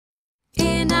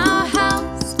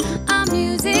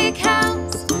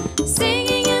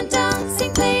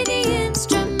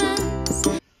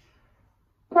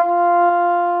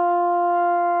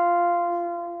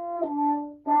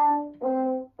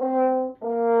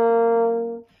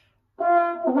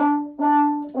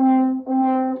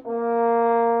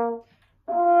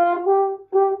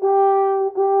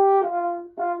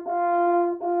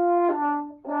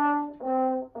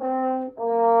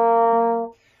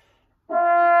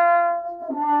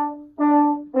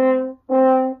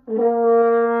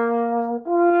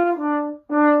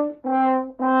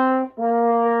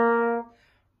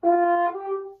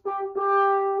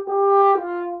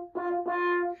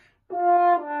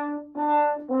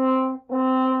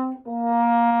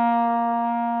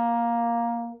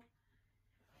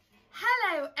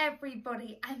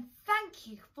everybody, and thank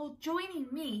you for joining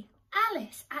me,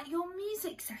 Alice, at your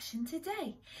music session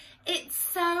today. It's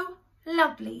so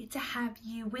lovely to have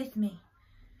you with me.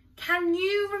 Can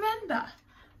you remember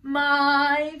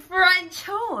my French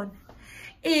horn?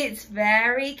 It's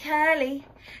very curly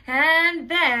and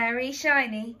very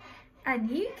shiny, and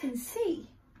you can see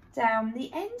down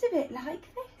the end of it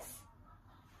like this.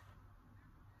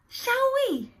 Shall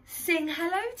we sing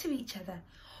hello to each other?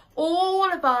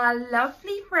 All of our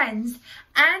lovely friends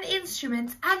and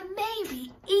instruments, and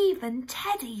maybe even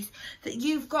teddies that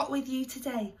you've got with you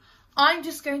today. I'm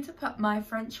just going to put my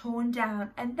French horn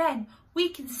down and then we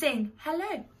can sing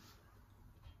hello.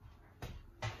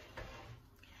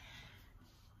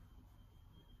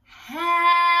 Hello,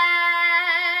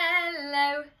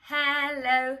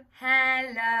 hello,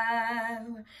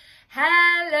 hello.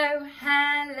 Hello,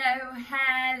 hello,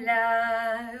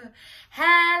 hello.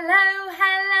 Hello,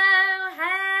 hello,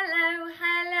 hello,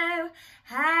 hello.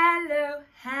 Hello,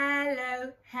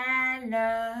 hello, hello.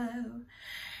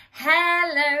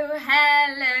 Hello,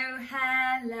 hello,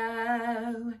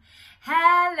 hello.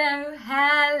 Hello,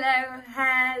 hello,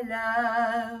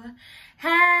 hello.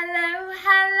 Hello,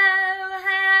 hello,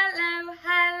 hello,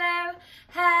 hello.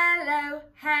 Hello,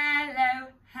 hello,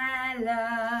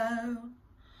 hello.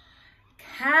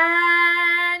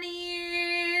 Can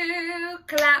you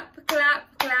clap, clap,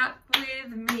 clap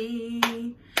with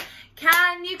me?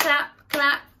 Can you clap,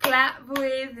 clap, clap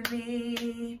with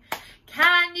me?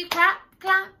 Can you clap,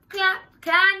 clap, clap?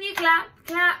 Can you clap,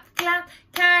 clap, clap?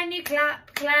 Can you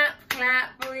clap, clap,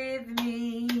 clap with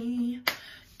me?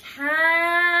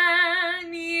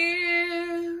 Can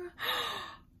you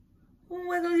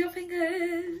wiggle your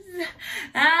fingers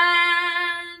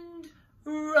and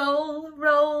roll,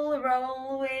 roll,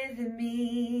 roll with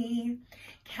me?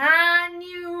 Can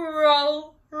you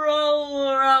roll,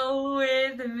 roll, roll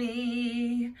with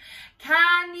me?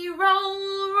 Can you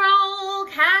roll, roll?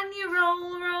 Can you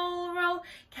roll, roll, roll?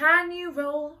 Can you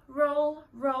roll, roll,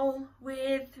 roll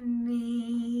with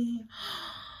me?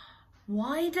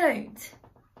 Why don't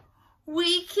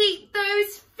we keep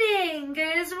those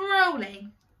fingers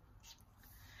rolling?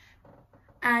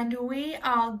 And we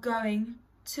are going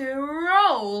to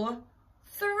roll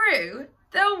through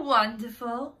the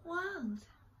wonderful world.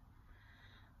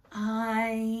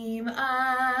 I'm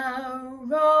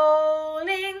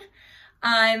a-rolling,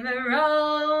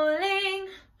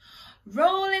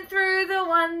 rolling through the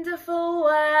wonderful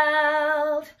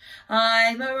world.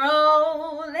 I'm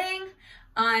a-rolling,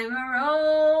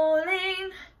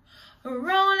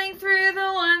 rolling through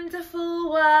the wonderful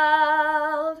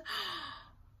world.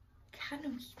 Can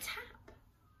we tap?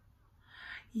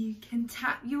 You can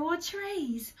tap your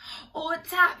trays, or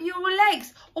tap your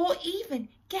legs, or even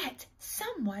get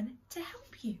someone to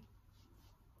help you.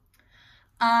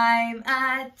 I'm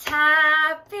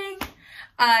a-tapping,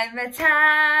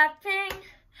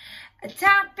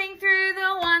 tapping through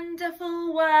the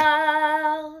wonderful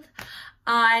world.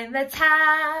 I'm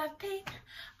a-tapping,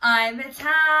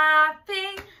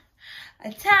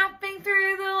 tapping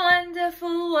through the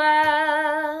wonderful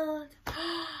world.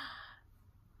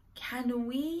 Can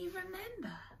we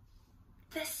remember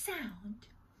the sound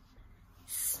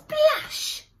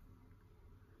splash?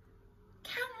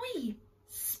 Can we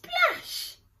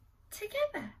splash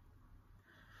together?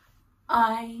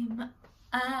 I'm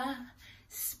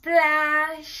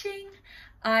a-splashing,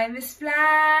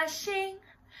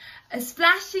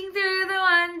 splashing through the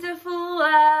wonderful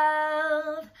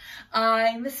world.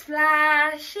 I'm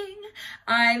a-splashing,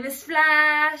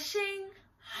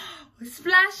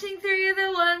 splashing through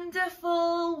the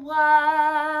wonderful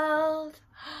world.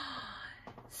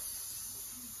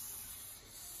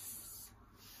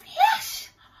 Splash!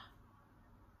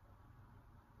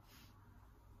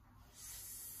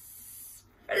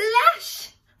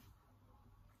 Splash!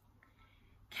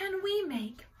 Can we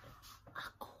make a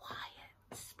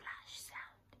quiet splash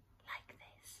sound like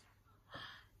this?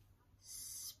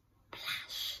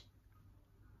 Splash!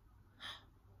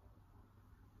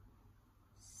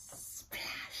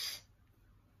 Splash!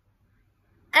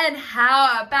 And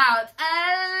how about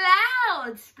a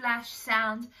loud splash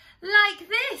sound like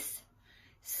this?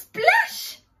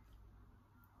 Splash!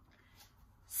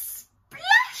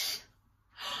 Splash!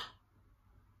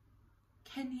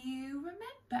 Can you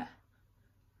remember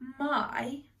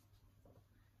my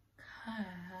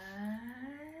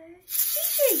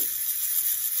kashishi?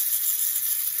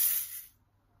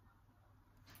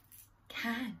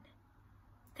 Can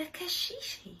the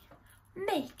kashishi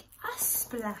make a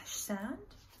splash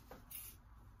sound?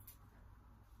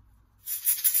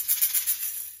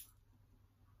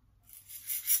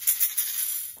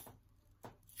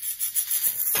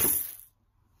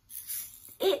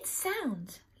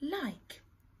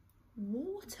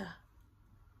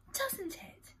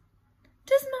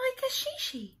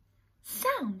 fishy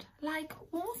sound like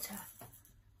water?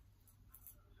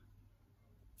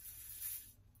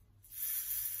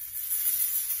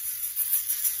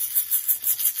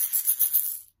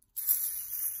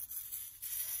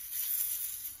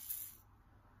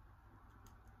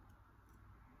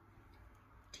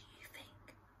 Do you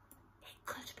think it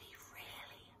could be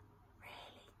really,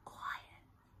 really quiet?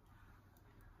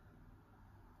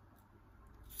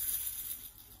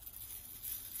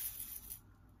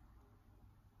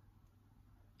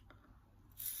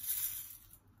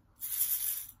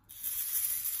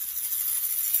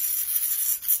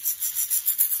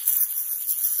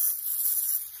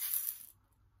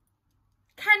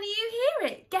 Can you hear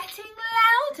it getting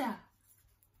louder?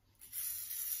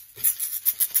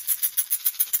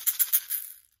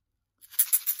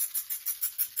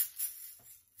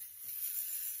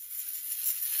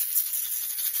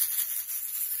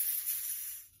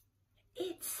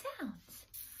 It sounds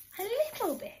a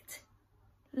little bit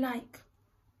like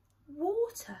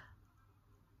water.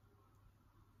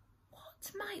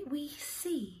 What might we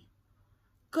see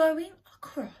going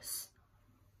across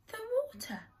the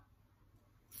water?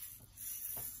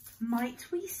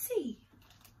 Might we see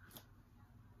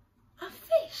a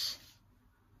fish?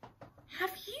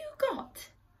 Have you got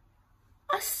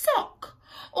a sock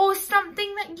or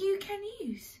something that you can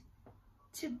use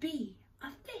to be a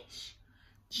fish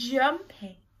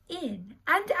jumping in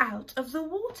and out of the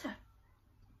water?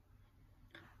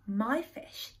 My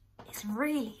fish is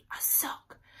really a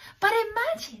sock, but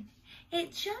imagine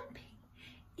it jumping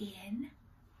in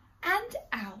and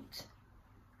out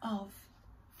of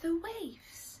the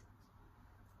waves.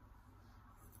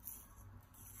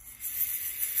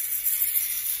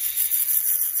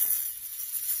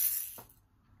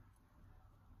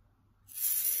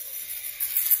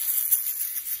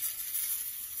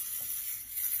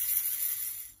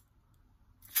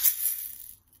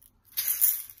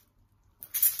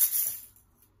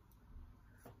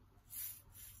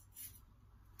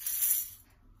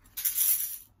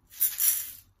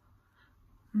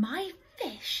 My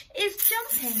fish is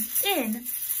jumping in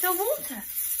the water.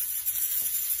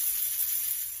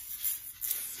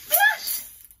 Splash!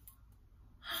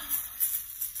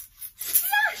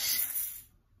 Splash!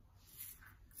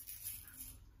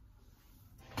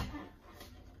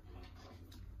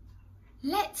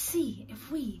 Let's see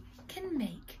if we can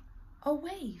make a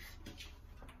wave.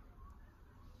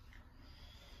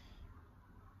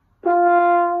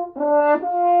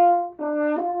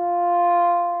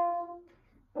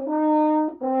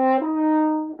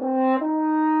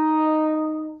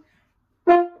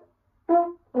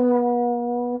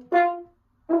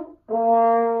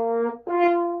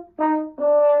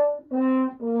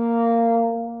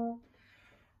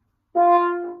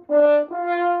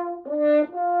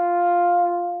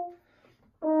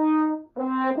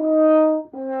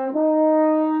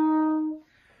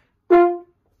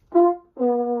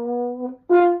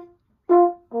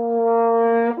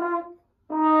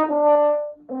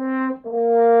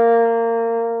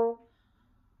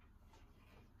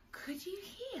 Could you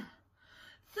hear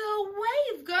the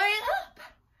wave going up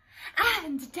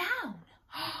and down?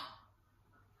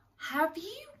 Have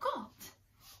you got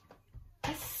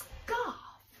a scarf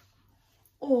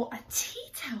or a tea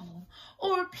towel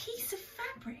or a piece of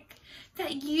fabric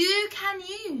that you can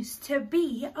use to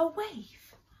be a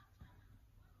wave?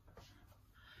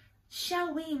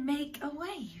 Shall we make a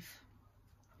wave?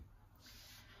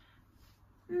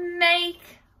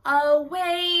 Make a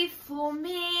wave for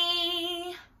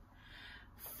me.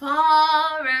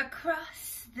 Far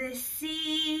across the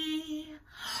sea,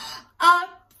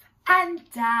 up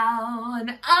and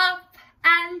down,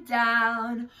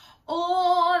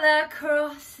 all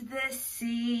across the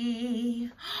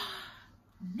sea.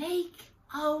 Make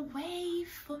a wave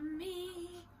for me.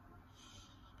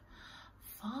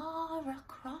 Far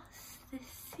across the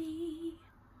sea,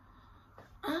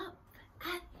 up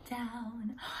and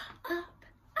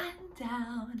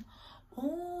down,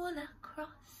 all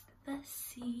across the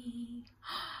sea.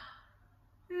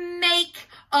 Make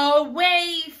a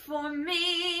wave for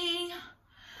me.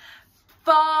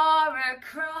 Far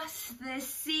across the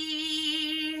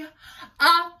sea,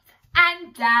 up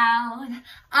and down,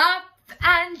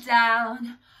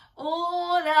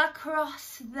 all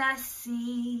across the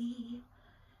sea.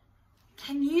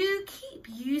 Can you keep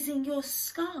using your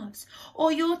scarves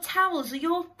or your towels or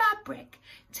your fabric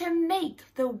to make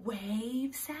the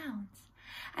wave sounds?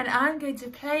 And I'm going to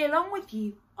play along with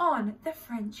you on the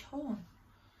French horn.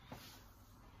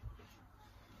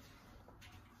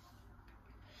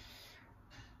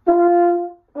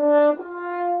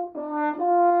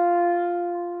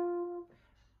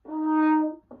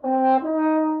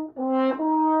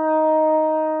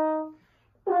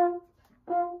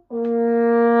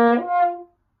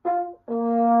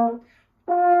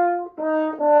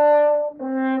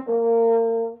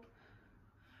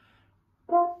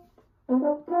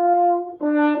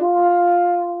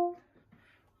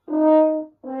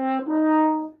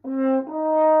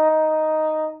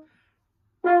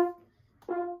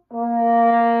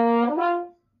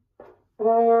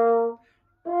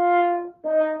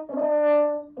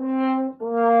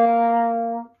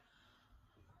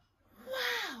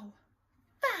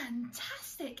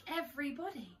 Fantastic,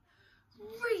 everybody.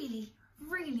 Really,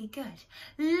 really good.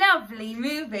 Lovely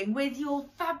moving with your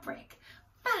fabric.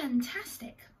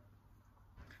 Fantastic.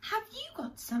 Have you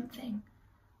got something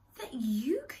that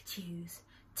you could use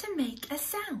to make a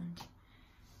sound?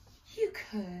 You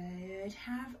could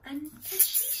have a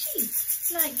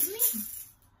shishi like me.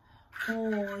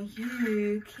 Or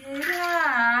you could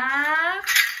have,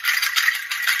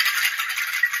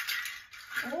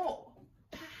 or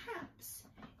perhaps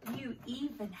you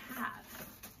even have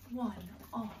one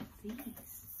of these,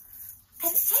 an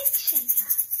egg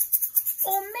shaker.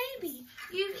 Or maybe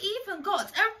you've even got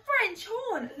a French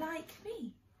horn like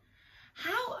me.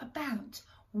 How about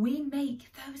we make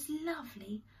those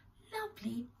lovely,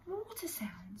 lovely water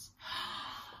sounds?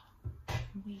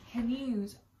 We can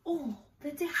use all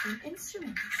the different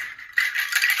instruments.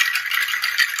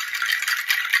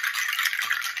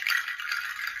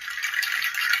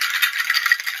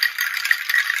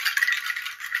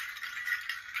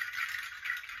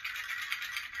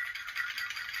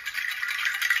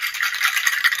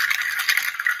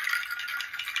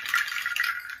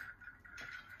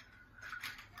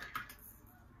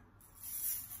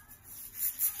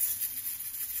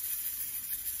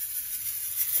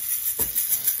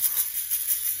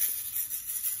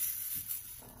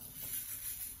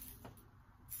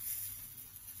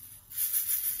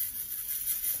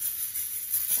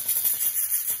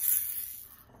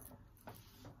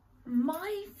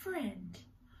 My friend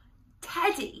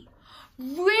Teddy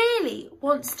really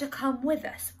wants to come with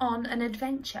us on an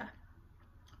adventure.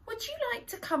 Would you like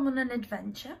to come on an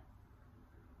adventure?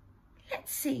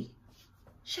 Let's see.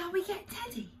 Shall we get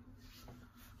Teddy?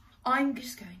 I'm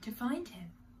just going to find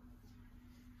him.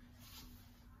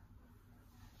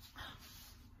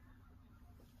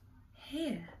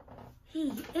 Here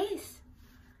he is.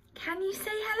 Can you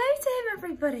say hello to him,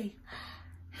 everybody?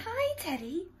 Hi,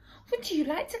 Teddy. Would you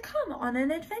like to come on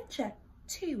an adventure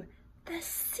to the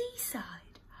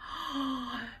seaside?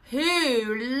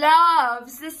 Who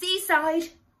loves the seaside?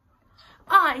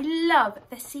 I love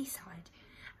the seaside,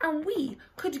 and we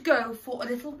could go for a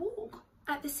little walk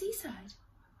at the seaside.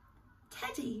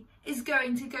 Teddy is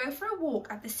going to go for a walk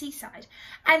at the seaside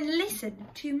and listen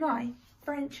to my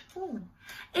French horn.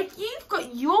 If you've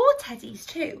got your teddies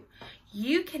too,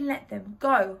 you can let them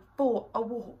go for a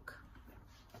walk.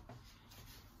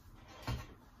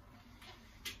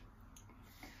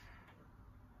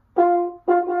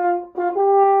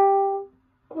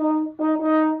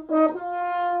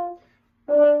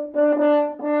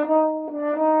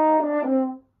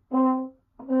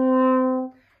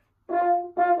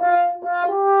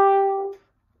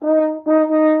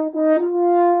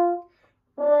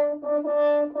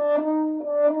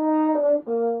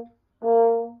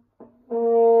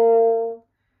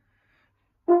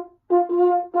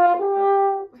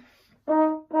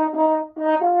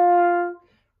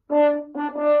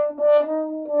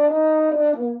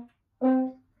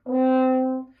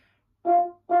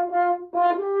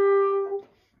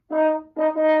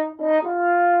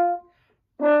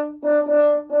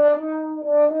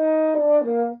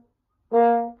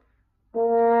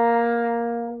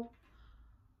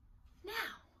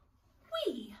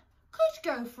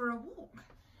 Go for a walk.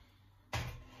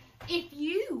 If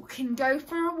you can go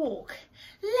for a walk,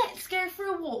 let's go for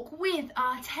a walk with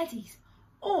our teddies.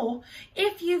 Or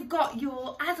if you've got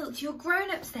your adults, your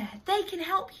grown-ups there, they can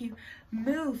help you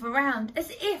move around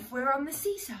as if we're on the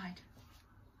seaside.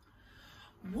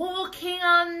 Walking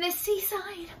on the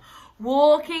seaside,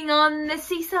 walking on the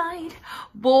seaside,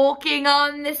 walking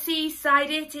on the seaside,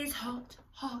 it is hot,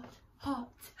 hot, hot.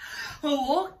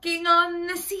 Walking on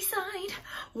the seaside,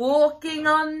 walking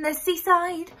on the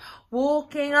seaside,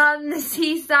 walking on the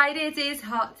seaside, it is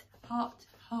hot, hot,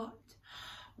 hot.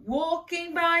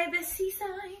 Walking by the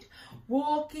seaside,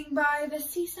 walking by the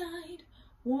seaside,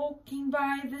 walking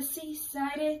by the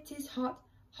seaside, it is hot,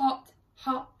 hot,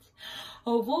 hot.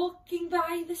 Walking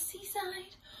by the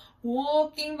seaside,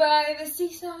 walking by the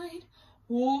seaside,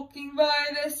 walking by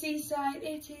the seaside,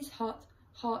 it is hot,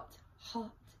 hot,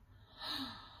 hot.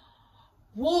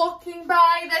 Walking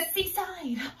by the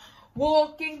seaside,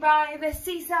 walking by the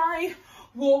seaside,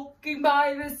 walking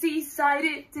by the seaside,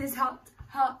 it is hot,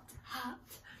 hot, hot.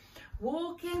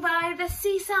 Walking by the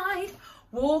seaside,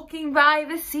 walking by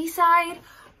the seaside,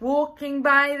 walking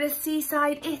by the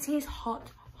seaside, it is hot,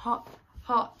 hot,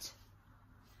 hot.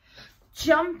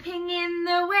 Jumping in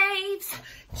the waves,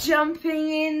 jumping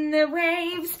in the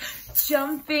waves,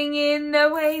 jumping in the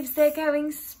waves, they're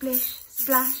going splish,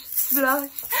 splash,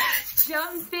 splosh.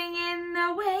 Jumping in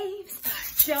the waves,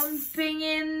 jumping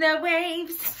in the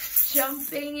waves,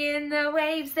 jumping in the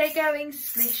waves, they're going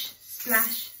splish,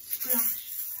 splash, splash.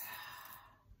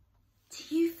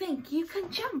 do you think you can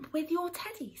jump with your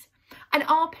teddies? And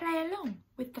I'll play along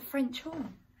with the French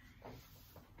horn.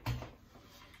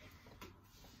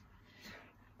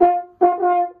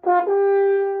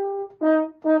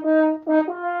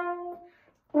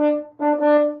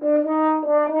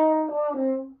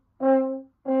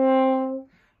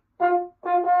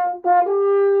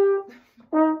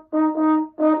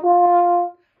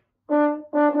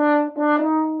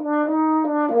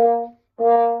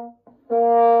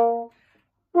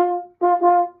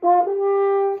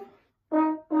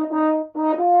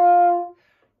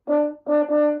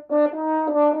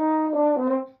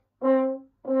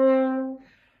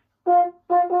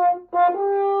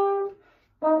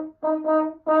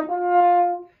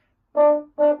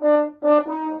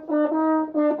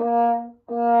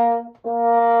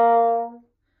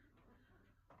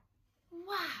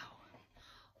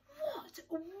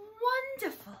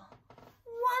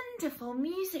 Wonderful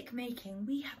music making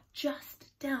we have just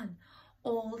done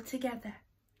all together.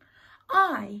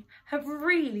 I have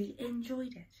really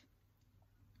enjoyed it.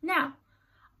 Now,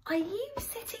 are you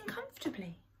sitting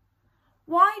comfortably?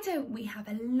 Why don't we have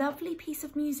a lovely piece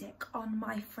of music on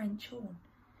my French horn?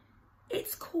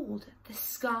 It's called the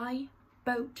Sky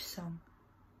Boat Song.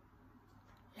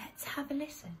 Let's have a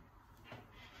listen.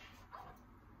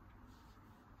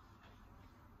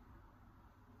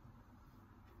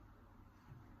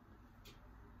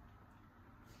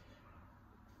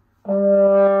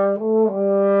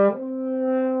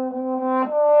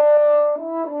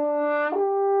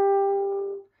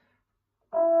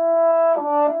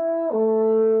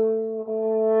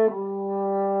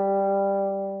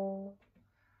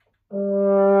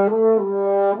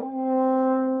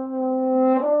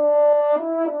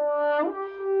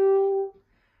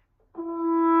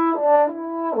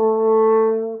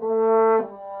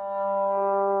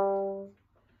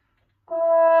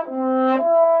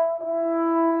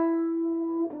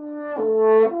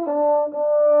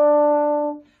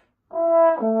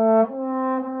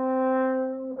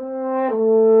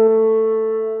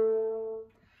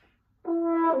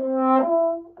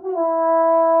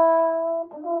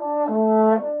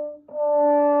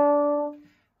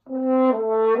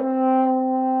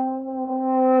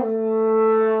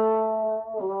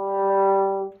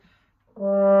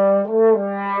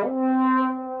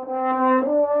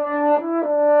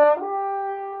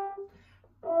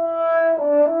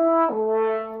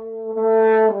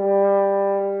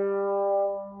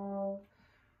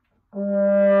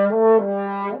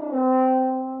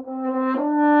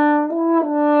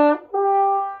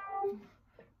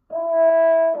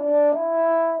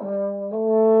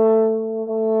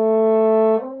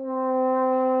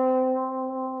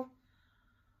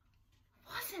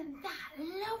 Wasn't that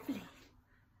lovely?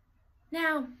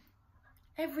 Now,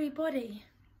 everybody,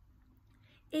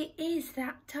 it is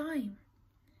that time.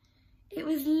 It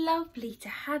was lovely to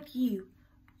have you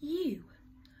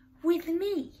with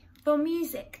me for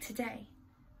music today.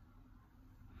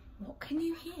 What can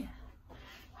you hear?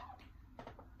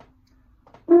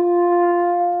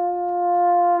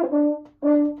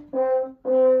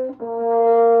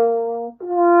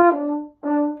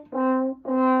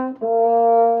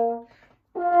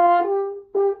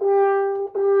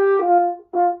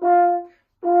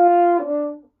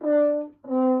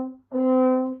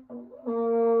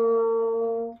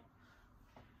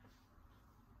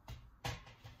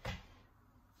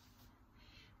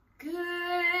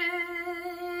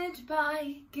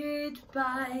 Goodbye,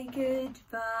 goodbye,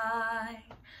 goodbye,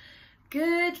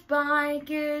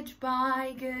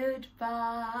 goodbye,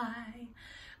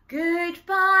 goodbye,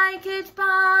 goodbye,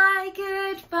 goodbye,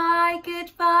 goodbye,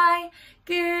 goodbye,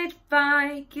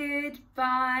 goodbye,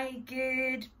 goodbye,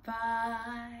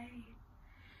 goodbye.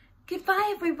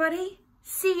 Goodbye, everybody.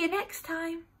 See you next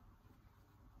time.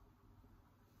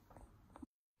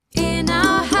 In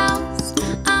our house.